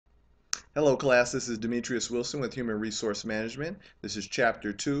Hello class, this is Demetrius Wilson with Human Resource Management. This is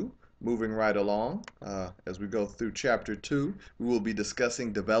Chapter 2, moving right along. As we go through Chapter 2, we will be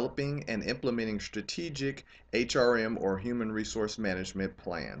discussing developing and implementing strategic HRM or Human Resource Management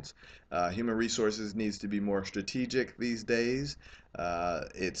plans. Human resources needs to be more strategic these days.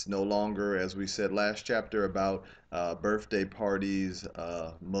 It's no longer, as we said last chapter, about birthday parties,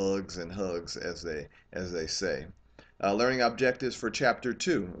 mugs, and hugs, as they say. Learning objectives for Chapter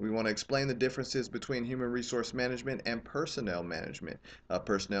 2. We want to explain the differences between human resource management and personnel management.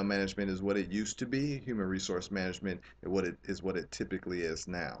 Personnel management is what it used to be. Human resource management is what it typically is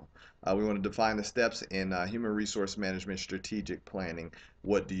now. We want to define the steps in human resource management strategic planning.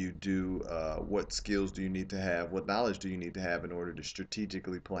 What do you do? What skills do you need to have? What knowledge do you need to have in order to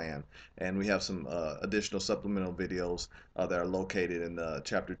strategically plan? And we have some additional supplemental videos that are located in the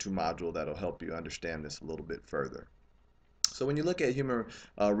Chapter 2 module that'll help you understand this a little bit further. So when you look at human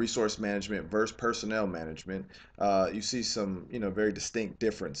resource management versus personnel management, you see some, very distinct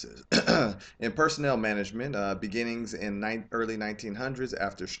differences. In personnel management, beginnings in early 1900s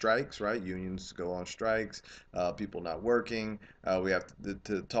after strikes, right? Unions go on strikes, people not working. We have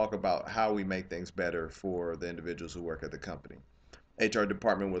to talk about how we make things better for the individuals who work at the company. HR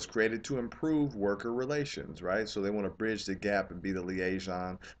department was created to improve worker relations, right? So they want to bridge the gap and be the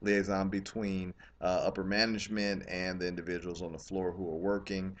liaison between upper management and the individuals on the floor who are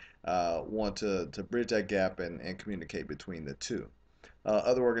working. Want to bridge that gap and communicate between the two.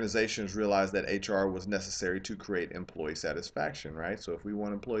 Other organizations realized that HR was necessary to create employee satisfaction, right? So if we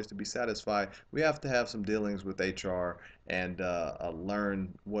want employees to be satisfied, we have to have some dealings with HR and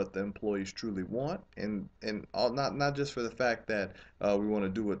learn what the employees truly want, and not just for the fact that we want to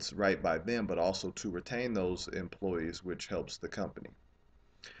do what's right by them, but also to retain those employees, which helps the company.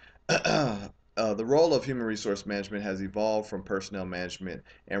 The role of human resource management has evolved from personnel management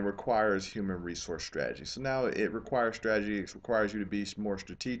and requires human resource strategy. So now it requires strategy, it requires you to be more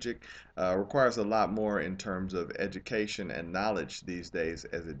strategic, requires a lot more in terms of education and knowledge these days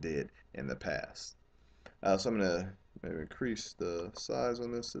as it did in the past. So I'm going to maybe increase the size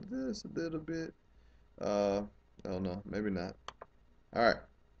on this a little bit. I don't know, maybe not. All right.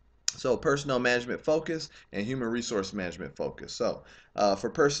 So personnel management focus and human resource management focus. So for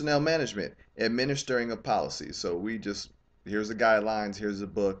personnel management, administering of policies. So here's the guidelines, here's the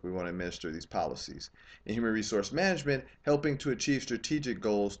book, we want to administer these policies. In human resource management, helping to achieve strategic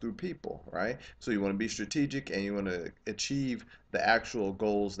goals through people, right? So you want to be strategic and you want to achieve the actual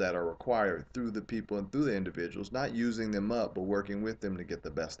goals that are required through the people and through the individuals, not using them up, but working with them to get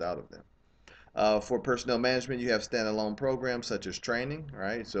the best out of them. For personnel management, you have standalone programs such as training,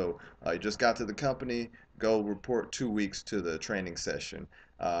 right? So you just got to the company, go report 2 weeks to the training session.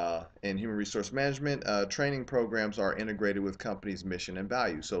 In human resource management, training programs are integrated with company's mission and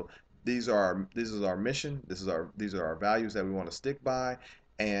values. So this is our mission, these are our values that we want to stick by,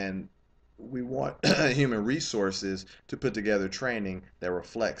 and we want human resources to put together training that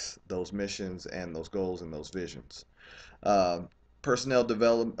reflects those missions and those goals and those visions. Uh, personnel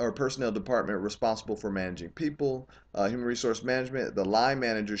department responsible for managing people. Human resource management, the line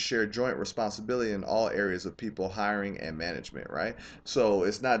managers share joint responsibility in all areas of people hiring and management, right? So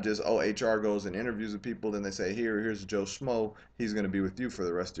it's not just, oh, HR goes and interviews the people, then they say, here's Joe Schmo, he's going to be with you for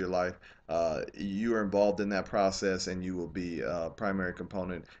the rest of your life. You are involved in that process and you will be a primary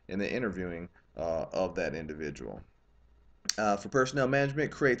component in the interviewing of that individual. For personnel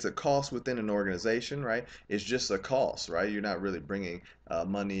management, creates a cost within an organization, right? It's just a cost, right? You're not really bringing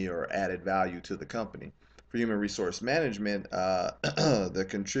money or added value to the company. For human resource management, it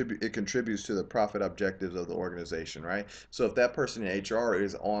contributes to the profit objectives of the organization, right? So if that person in HR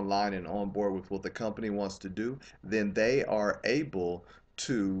is online and on board with what the company wants to do, then they are able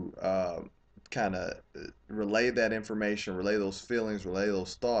to kind of relay that information, relay those feelings, relay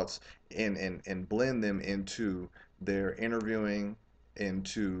those thoughts, and blend them into their interviewing,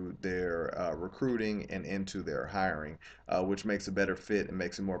 into their recruiting, and into their hiring, which makes a better fit and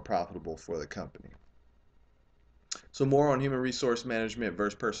makes it more profitable for the company. So more on human resource management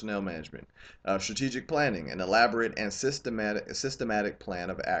versus personnel management. Strategic planning, an elaborate and systematic plan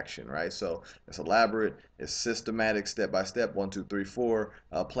of action, right? So it's elaborate, it's systematic, step by step, 1, 2, 3, 4,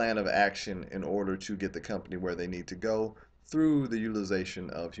 plan of action in order to get the company where they need to go through the utilization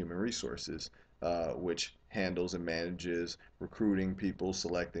of human resources, which handles and manages recruiting people,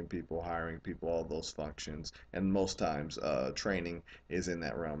 selecting people, hiring people, all those functions, and most times training is in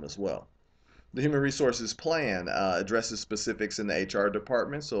that realm as well. The human resources plan addresses specifics in the HR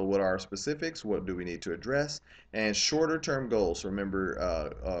department. So, what are specifics? What do we need to address? And shorter term goals.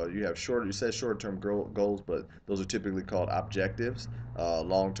 Remember, you have shorter. You said shorter term goals, but those are typically called objectives.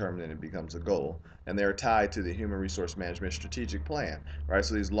 Long term, then it becomes a goal, and they're tied to the human resource management strategic plan. Right.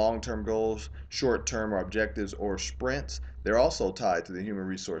 So these long term goals, short term objectives, or sprints, they're also tied to the human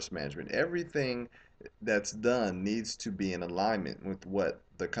resource management. Everything that's done needs to be in alignment with what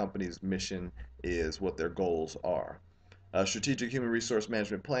the company's mission is, what their goals are. A strategic human resource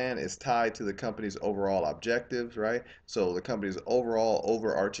management plan is tied to the company's overall objectives, right? So the company's overall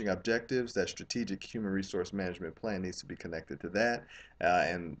overarching objectives, that strategic human resource management plan needs to be connected to that,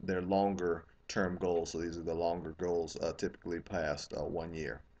 and their longer term goals. So these are the longer goals, typically past 1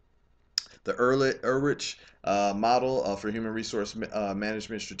 year. The Ulrich model for human resource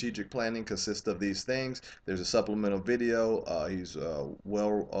management strategic planning consists of these things. There's a supplemental video. He's a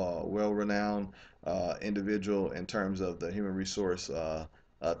well-renowned individual in terms of the human resource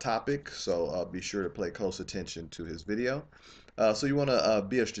topic, so be sure to pay close attention to his video. So you want to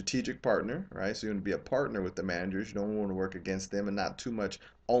be a strategic partner, right? So you want to be a partner with the managers. You don't want to work against them and not too much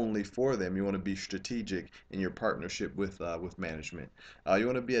only for them. You want to be strategic in your partnership with management. You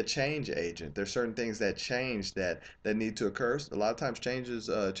want to be a change agent. There's certain things that change that need to occur. A lot of times change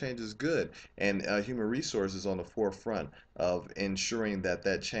is good, and human resources on the forefront of ensuring that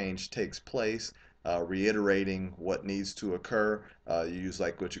that change takes place. Reiterating what needs to occur. You use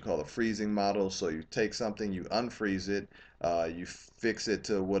like what you call a freezing model. So you take something, you unfreeze it, you fix it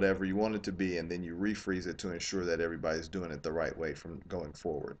to whatever you want it to be, and then you refreeze it to ensure that everybody's doing it the right way from going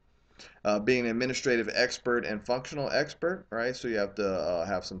forward. Being an administrative expert and functional expert, right? So you have to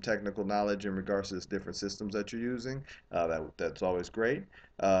have some technical knowledge in regards to the different systems that you're using. That's always great.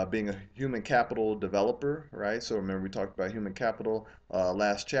 Being a human capital developer, right? So remember we talked about human capital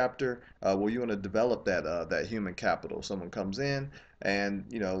last chapter. Well, you want to develop that human capital. Someone comes in and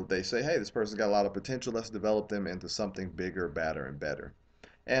they say, hey, this person's got a lot of potential. Let's develop them into something bigger, badder, and better.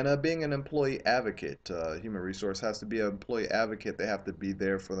 And being an employee advocate, human resource has to be an employee advocate. They have to be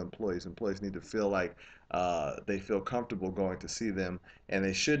there for the employees. Employees need to feel like they feel comfortable going to see them, and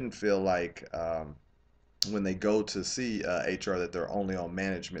they shouldn't feel like when they go to see HR that they're only on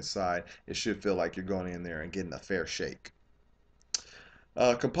management side. It should feel like you're going in there and getting a fair shake.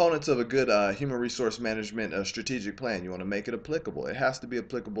 Components of a good human resource management strategic plan. You want to make it applicable. It has to be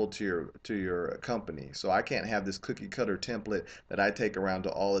applicable to your company. So I can't have this cookie cutter template that I take around to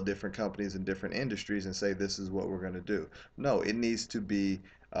all the different companies and different industries and say this is what we're going to do. No, it needs to be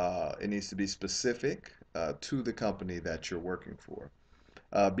specific to the company that you're working for.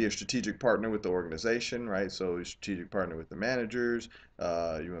 Be a strategic partner with the organization, right? So a strategic partner with the managers. You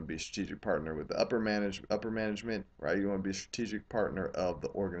want to be a strategic partner with the upper management, right? You want to be a strategic partner of the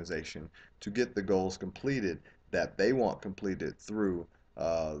organization to get the goals completed that they want completed through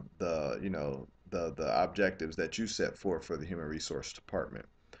the objectives that you set forth for the human resource department.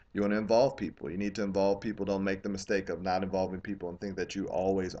 You want to involve people. You need to involve people. Don't make the mistake of not involving people and think that you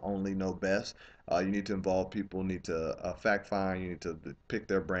always only know best. You need to involve people, need to fact find, you need to pick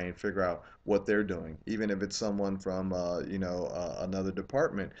their brain, figure out what they're doing. Even if it's someone from, another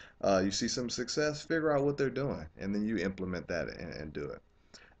department, you see some success, figure out what they're doing, and then you implement that and do it.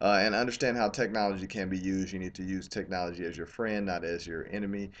 And understand how technology can be used. You need to use technology as your friend, not as your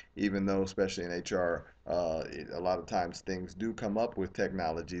enemy, even though, especially in HR, a lot of times things do come up with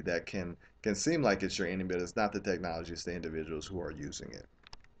technology that can seem like it's your enemy, but it's not the technology, it's the individuals who are using it.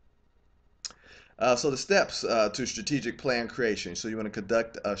 So the steps to strategic plan creation. So you want to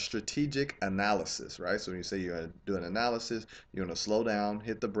conduct a strategic analysis, right? So when you say you're going to do an analysis, you want to slow down,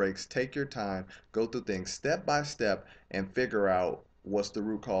 hit the brakes, take your time, go through things step by step, and figure out what's the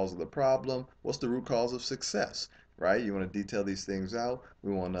root cause of the problem, what's the root cause of success, right? You want to detail these things out.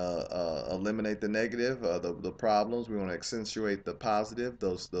 We want to eliminate the negative, the problems. We want to accentuate the positive,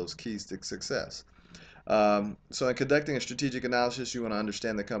 those keys to success. So in conducting a strategic analysis, you want to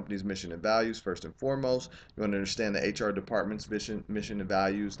understand the company's mission and values first and foremost. You want to understand the HR department's mission and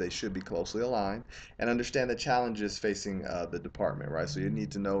values. They should be closely aligned. And understand the challenges facing the department, right? So you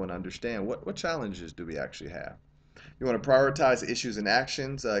need to know and understand what challenges do we actually have. You want to prioritize issues and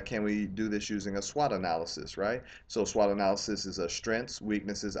actions. Can we do this using a SWOT analysis, right? So SWOT analysis is strengths,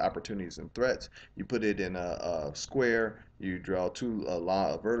 weaknesses, opportunities, and threats. You put it in a square. You draw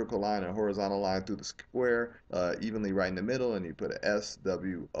a vertical line and a horizontal line through the square, evenly right in the middle, and you put a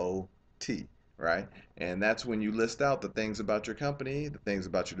SWOT, right? And that's when you list out the things about your company, the things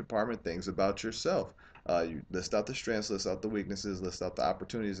about your department, things about yourself. You list out the strengths, list out the weaknesses, list out the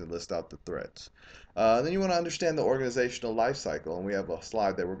opportunities, and list out the threats. Then you want to understand the organizational life cycle, and we have a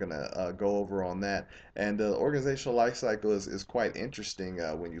slide that we're going to go over on that. And the organizational life cycle is quite interesting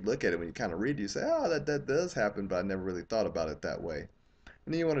when you look at it. When you kind of read it, you say, oh, that does happen, but I never really thought about it that way.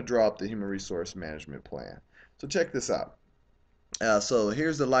 And then you want to draw up the human resource management plan. So check this out. So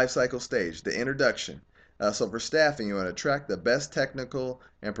here's the life cycle stage, the introduction. So for staffing, you want to attract the best technical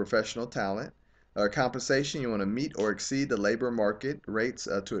and professional talent. Compensation, you want to meet or exceed the labor market rates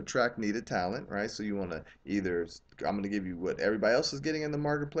to attract needed talent, right? So you want to either, I'm going to give you what everybody else is getting in the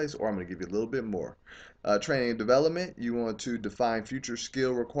marketplace, or I'm going to give you a little bit more. Training and development, you want to define future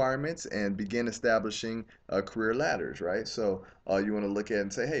skill requirements and begin establishing career ladders, right? So you want to look at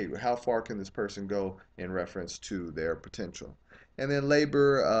and say, hey, how far can this person go in reference to their potential? And then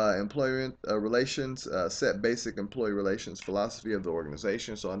labor, employment relations, set basic employee relations philosophy of the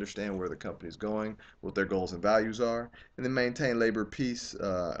organization. So understand where the company's going, what their goals and values are. And then maintain labor peace,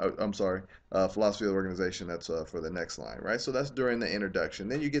 philosophy of the organization. That's for the next line, right? So that's during the introduction.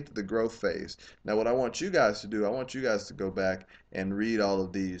 Then you get to the growth phase. Now, what I want you guys to do, I want you guys to go back and read all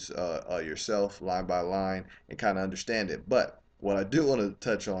of these yourself, line by line, and kind of understand it. But what I do want to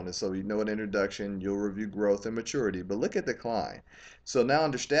touch on is, so you know, an introduction, you'll review growth and maturity, but look at decline. So now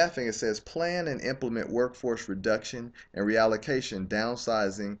under staffing, it says plan and implement workforce reduction and reallocation,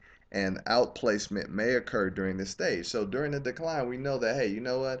 downsizing, and outplacement may occur during this stage. So during the decline, we know that, hey, you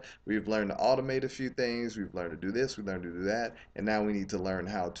know what? We've learned to automate a few things, we've learned to do this, we've learned to do that, and now we need to learn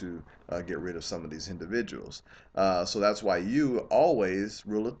how to get rid of some of these individuals. So that's why you always,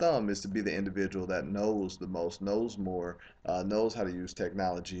 rule of thumb, is to be the individual that knows the most, knows more, knows how to use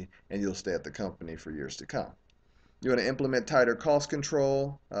technology, and you'll stay at the company for years to come. You want to implement tighter cost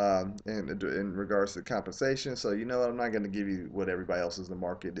control in regards to compensation. So you know what, I'm not going to give you what everybody else in the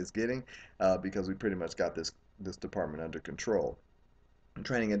market is getting because we pretty much got this department under control.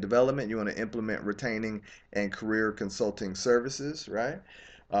 Training and development, you want to implement retaining and career consulting services, right?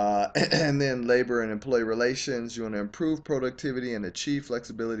 And then labor and employee relations, you want to improve productivity and achieve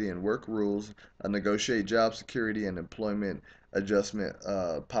flexibility in work rules, negotiate job security and employment adjustment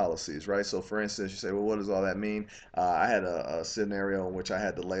policies, right? So for instance, you say, well, what does all that mean? I had a scenario in which I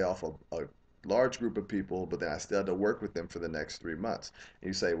had to lay off a large group of people, but then I still had to work with them for the next 3 months. And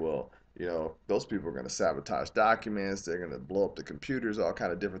you say, well, you know, those people are going to sabotage documents, they're going to blow up the computers, all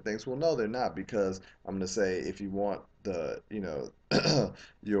kind of different things. Well, no, they're not, because I'm going to say, if you want the, you know,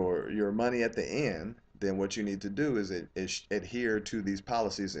 your money at the end, then what you need to do is adhere to these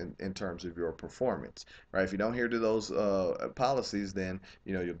policies in terms of your performance, right? If you don't adhere to those policies, then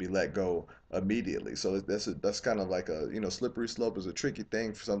you know you'll be let go immediately. So that's kind of like a, you know, slippery slope is a tricky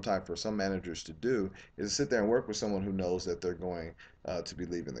thing for sometimes for some managers to do, is to sit there and work with someone who knows that they're going to be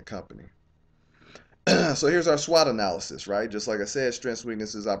leaving the company. So here's our SWOT analysis, right? Just like I said, strengths,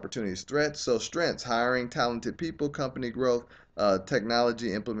 weaknesses, opportunities, threats. So strengths, hiring talented people, company growth,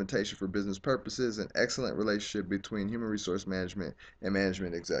 technology implementation for business purposes, and excellent relationship between human resource management and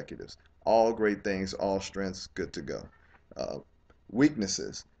management executives. All great things, all strengths, good to go. Uh,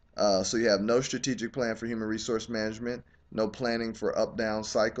 Weaknesses. So you have no strategic plan for human resource management, no planning for up-down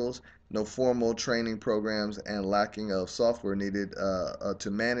cycles, no formal training programs, and lacking of software needed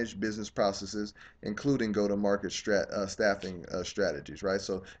to manage business processes, including go-to-market staffing strategies, right?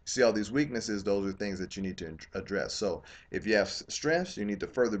 So you see all these weaknesses, those are things that you need to address. So if you have strengths, you need to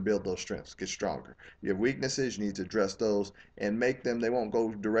further build those strengths, get stronger. You have weaknesses, you need to address those and make them, they won't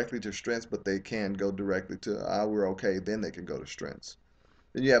go directly to strengths, but they can go directly to, we're okay, then they can go to strengths.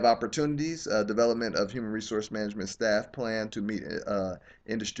 Then you have opportunities, development of human resource management staff plan to meet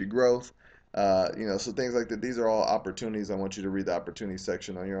industry growth. You know, so things like that. These are all opportunities. I want you to read the opportunity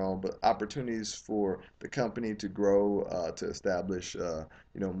section on your own, but opportunities for the company to grow, to establish, you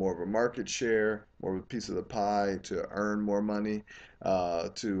know, more of a market share, more of a piece of the pie, to earn more money,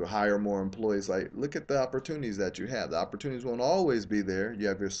 to hire more employees. Like, look at the opportunities that you have. The opportunities won't always be there. You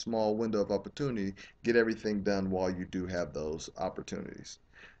have your small window of opportunity. Get everything done while you do have those opportunities.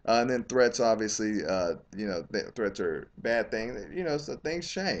 And then threats, obviously, you know, threats are bad things. You know, so things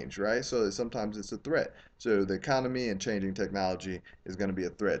change, right? So sometimes it's a threat. So the economy and changing technology is going to be a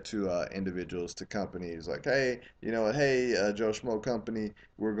threat to individuals, to companies. Like, hey, you know, hey, Joe Schmo company,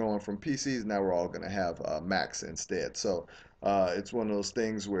 we're going from PCs, now we're all going to have Macs instead. So it's one of those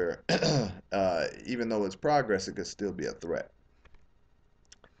things where even though it's progress, it could still be a threat.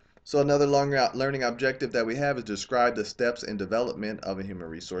 So another learning objective that we have is describe the steps in development of a human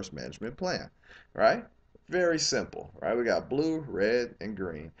resource management plan, right? Very simple, right? We got blue, red, and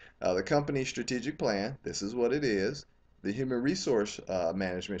green. The company strategic plan, this is what it is. The human resource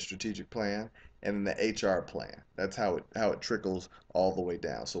management strategic plan, and then the HR plan. That's how it trickles all the way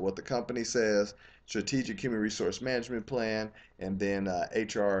down. So what the company says, strategic human resource management plan, and then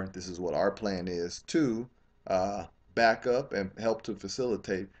HR. This is what our plan is to uh, back up and help to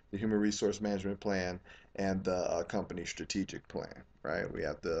facilitate the human resource management plan and the company strategic plan. Right? We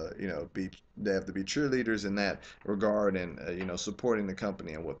have to, they have to be cheerleaders in that regard, and supporting the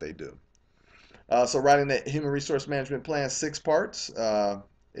company and what they do. So writing the human resource management plan, 6 parts.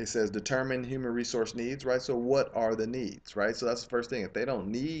 It says determine human resource needs, right? So what are the needs, right? So that's the first thing. If they don't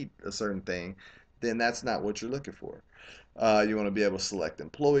need a certain thing, then that's not what you're looking for. You want to be able to select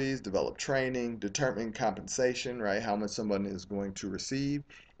employees, develop training, determine compensation, right? How much someone is going to receive,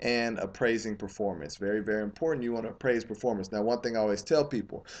 and appraising performance. Very, very important. You want to appraise performance. Now, one thing I always tell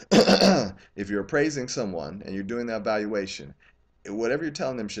people, if you're appraising someone and you're doing the evaluation, whatever you're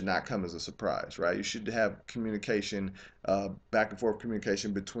telling them should not come as a surprise, right? You should have communication, back and forth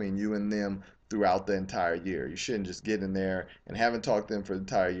communication between you and them throughout the entire year. You shouldn't just get in there and haven't talked to them for the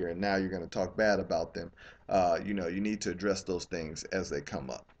entire year, and now you're going to talk bad about them. You need to address those things as they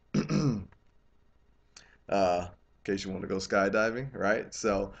come up. In case you want to go skydiving, right?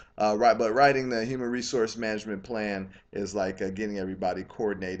 So, but writing the human resource management plan is like getting everybody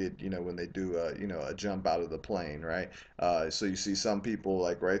coordinated, when they do, a jump out of the plane, right? So you see some people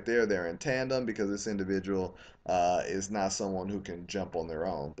like right there, they're in tandem because this individual is not someone who can jump on their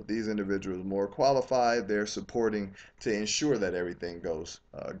own. But these individuals are more qualified, they're supporting to ensure that everything goes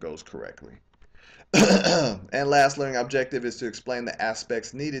correctly. And last learning objective is to explain the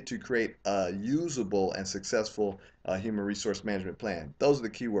aspects needed to create a usable and successful human resource management plan. Those are the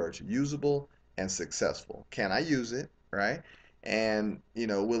key words: usable and successful. Can I use it, right? And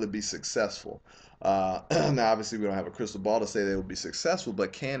will it be successful? Now, obviously, we don't have a crystal ball to say that it will be successful,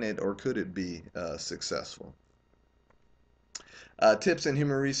 but can it or could it be successful? Tips in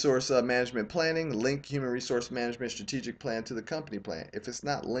human resource management planning: link human resource management strategic plan to the company plan. If it's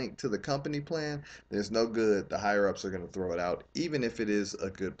not linked to the company plan, there's no good. The higher ups are going to throw it out, even if it is a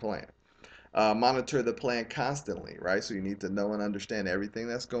good plan. Monitor the plan constantly, right? So you need to know and understand everything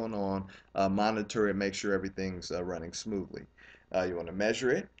that's going on. Monitor it, make sure everything's running smoothly. You want to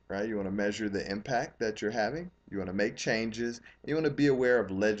measure it, right? You want to measure the impact that you're having. You want to make changes. You want to be aware of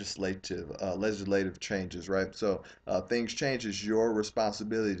legislative changes, right? So things change. It's your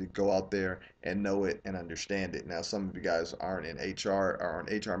responsibility to go out there and know it and understand it. Now, some of you guys aren't in HR,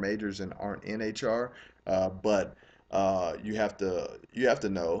 aren't HR majors, and aren't in HR, but you have to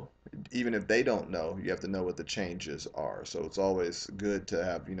know, even if they don't know, you have to know what the changes are. So it's always good to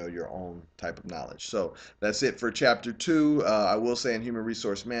have your own type of knowledge. So that's it for chapter 2. I will say in human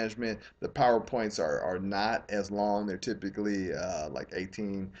resource management, the PowerPoints are not as long. They're typically like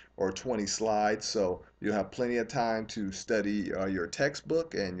 18 or 20 slides. So you'll have plenty of time to study your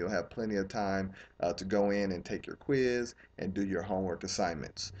textbook, and you'll have plenty of time to go in and take your quiz and do your homework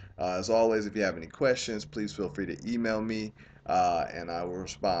assignments. As always, if you have any questions, please feel free to email me, and I will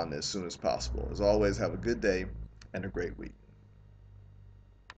respond as soon as possible. As always, have a good day and a great week.